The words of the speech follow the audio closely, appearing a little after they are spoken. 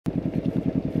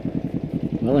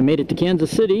Well, I made it to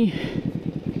Kansas City,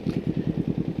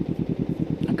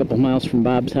 a couple miles from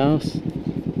Bob's house.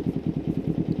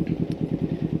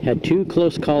 Had two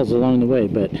close calls along the way,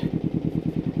 but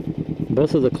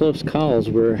both of the close calls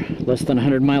were less than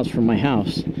 100 miles from my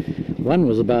house. One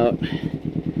was about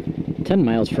 10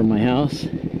 miles from my house.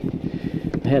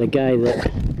 I had a guy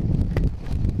that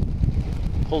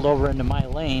pulled over into my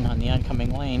lane, on the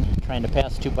oncoming lane, trying to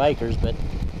pass two bikers, but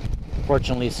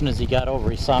fortunately as soon as he got over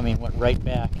he saw me and went right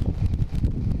back.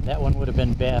 That one would have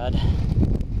been bad.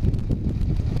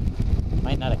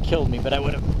 Might not have killed me, but I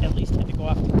would have at least had to go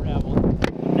off the gravel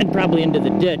and probably into the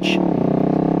ditch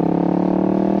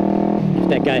if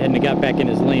that guy hadn't got back in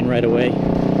his lane right away.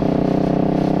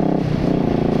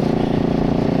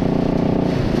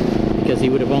 Because he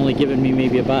would have only given me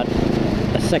maybe about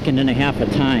a second and a half of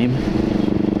time.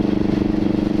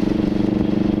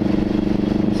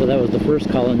 So that was the first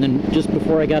call, and then just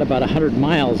before I got about 100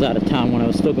 miles out of town, when I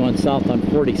was still going south on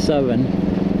 47,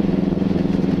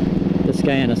 this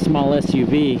guy in a small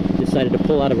SUV decided to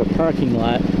pull out of a parking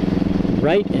lot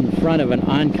right in front of an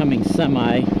oncoming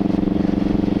semi.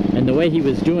 And the way he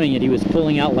was doing it, he was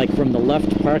pulling out like from the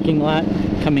left parking lot,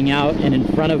 coming out and in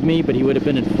front of me, but he would have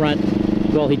been in front.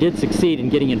 Well, he did succeed in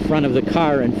getting in front of the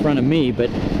car in front of me,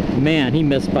 but man, he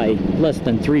missed by less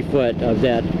than 3 foot of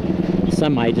that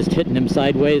semi just hitting him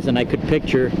sideways. And I could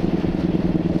picture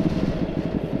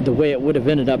the way it would have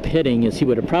ended up hitting is he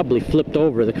would have probably flipped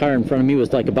over. The car in front of me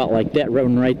was like about like that,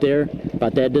 running right there,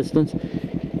 about that distance.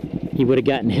 He would have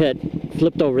gotten hit,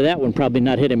 flipped over that one, probably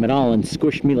not hit him at all, and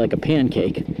squished me like a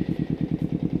pancake.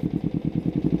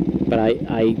 But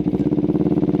I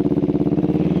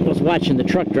was watching the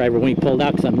truck driver when he pulled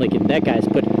out, because I'm thinking that guy's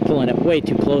pulling it way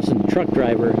too close, and the truck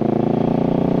driver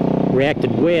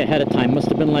reacted way ahead of time. Must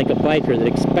have been like a biker that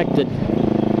expected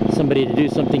somebody to do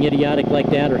something idiotic like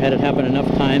that, or had it happen enough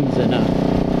times. And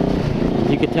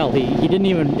you could tell he didn't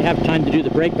even have time to do the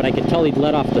brake, but I could tell he'd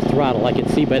let off the throttle. I could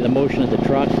see by the motion of the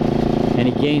truck, and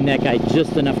he gained that guy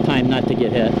just enough time not to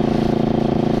get hit.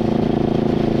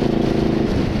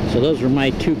 So those were my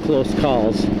two close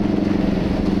calls.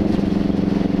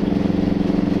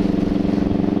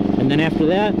 And then after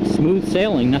that, smooth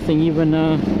sailing. Nothing even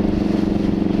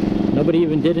nobody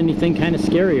even did anything kind of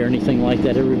scary or anything like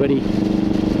that. Everybody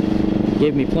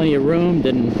gave me plenty of room,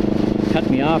 didn't cut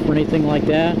me off or anything like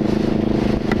that.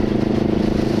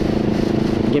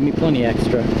 Gave me plenty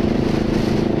extra.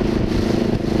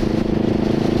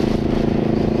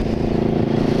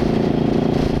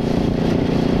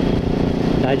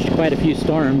 Dodged quite a few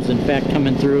storms. In fact,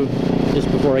 coming through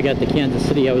just before I got to Kansas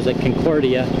City, I was at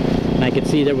Concordia, and I could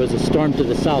see there was a storm to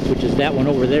the south, which is that one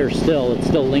over there still. It's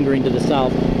still lingering to the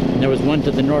south. And there was one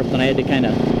to the north, and I had to kind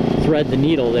of thread the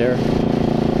needle there.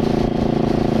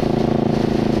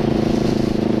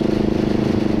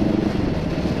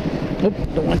 Oop,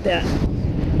 don't want that.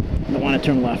 Don't want to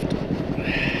turn left.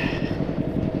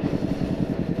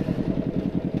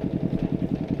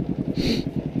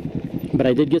 But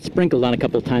I did get sprinkled on a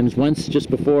couple times. Once just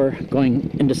before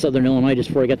going into southern Illinois, just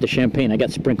before I got to Champaign, I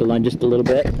got sprinkled on just a little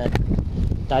bit. And then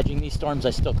dodging these storms, I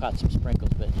still caught some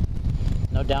sprinkles, but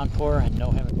no downpour and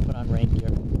no having to put on rain gear.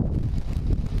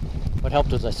 What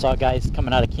helped was I saw guys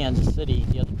coming out of Kansas City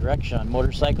the other direction on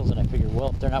motorcycles, and I figured, well,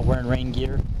 if they're not wearing rain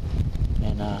gear,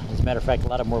 and as a matter of fact, a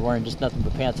lot of them were wearing just nothing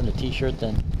but pants and a t-shirt,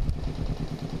 then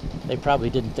they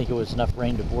probably didn't think it was enough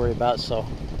rain to worry about, so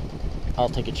I'll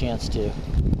take a chance too.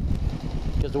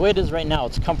 Because the way it is right now,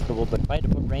 it's comfortable, but if I had to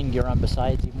put rain gear on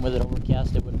besides, even with it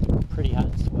overcast, it would have been pretty hot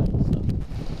and sweaty. So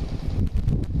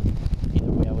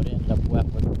either way, I would have ended up wet,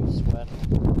 whether it was sweat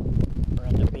or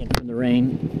end up being from the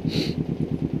rain.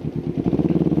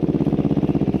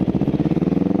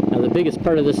 Now, the biggest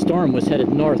part of this storm was headed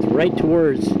north, right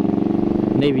towards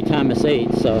Navy Thomas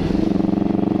 8, so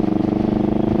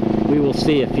we will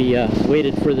see if he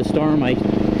waited for the storm. I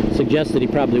suggested he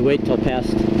probably wait till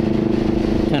past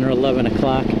 10 or 11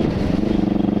 o'clock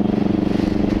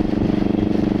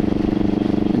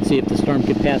and see if the storm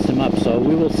could pass him up. So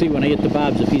we will see when I get to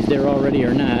Bob's if he's there already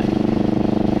or not.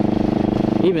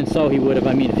 Even so, he would have,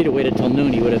 I mean, if he'd have waited till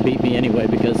noon, he would have beat me anyway,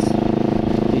 because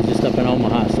he's just up in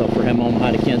Omaha. So for him,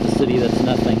 Omaha to Kansas City, that's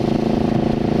nothing.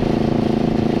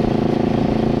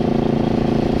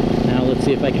 Now let's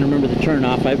see if I can remember the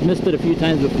turnoff. I've missed it a few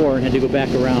times before and had to go back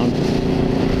around.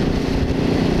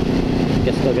 I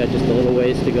guess still got just a little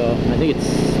ways to go. I think it's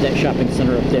that shopping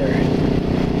center up there.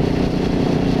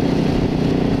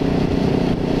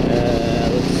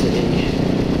 Let's see.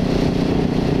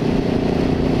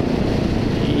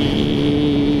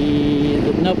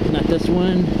 Nope, not this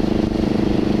one.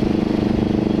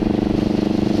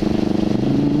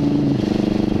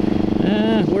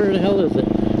 where the hell is it?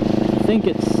 I think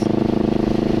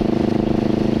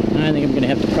I'm going to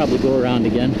have to probably go around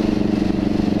again.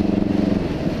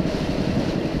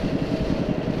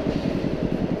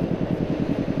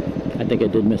 I think I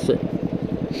did miss it.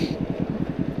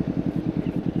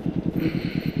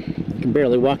 I can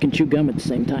barely walk and chew gum at the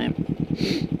same time.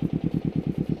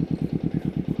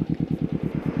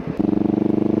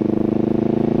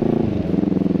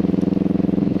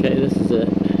 Okay, this is it.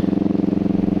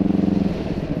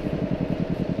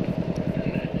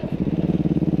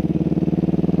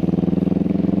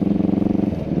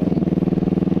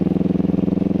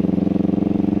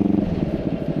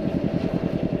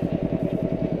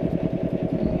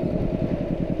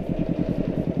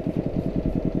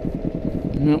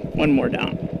 No, one more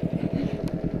down.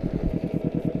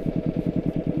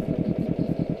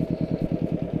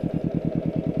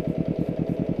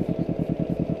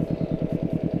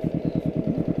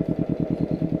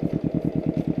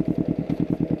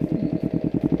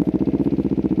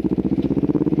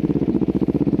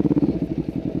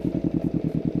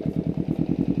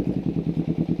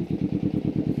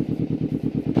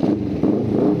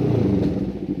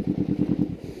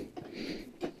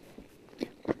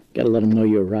 Gotta let them know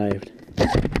you arrived.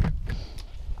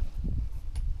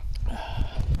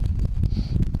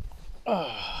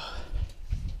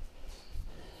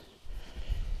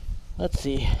 Let's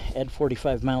see, add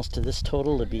 45 miles to this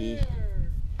total to be...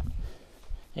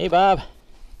 Hey Bob.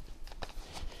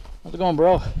 How's it going,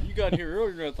 bro? You got here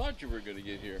earlier than I thought you were going to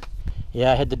get here.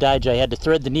 Yeah, I had to dodge. I had to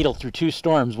thread the needle through 2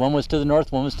 storms. One was to the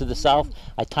north, one was to the south.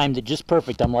 I timed it just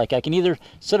perfect. I'm like, I can either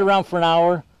sit around for an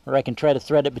hour or I can try to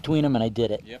thread it between them, and I did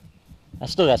it. Yep. I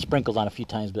still got sprinkled on a few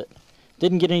times, but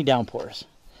didn't get any downpours.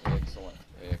 Excellent.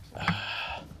 Excellent.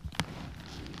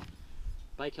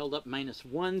 Bike held up minus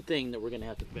one thing that we're going to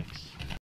have to fix.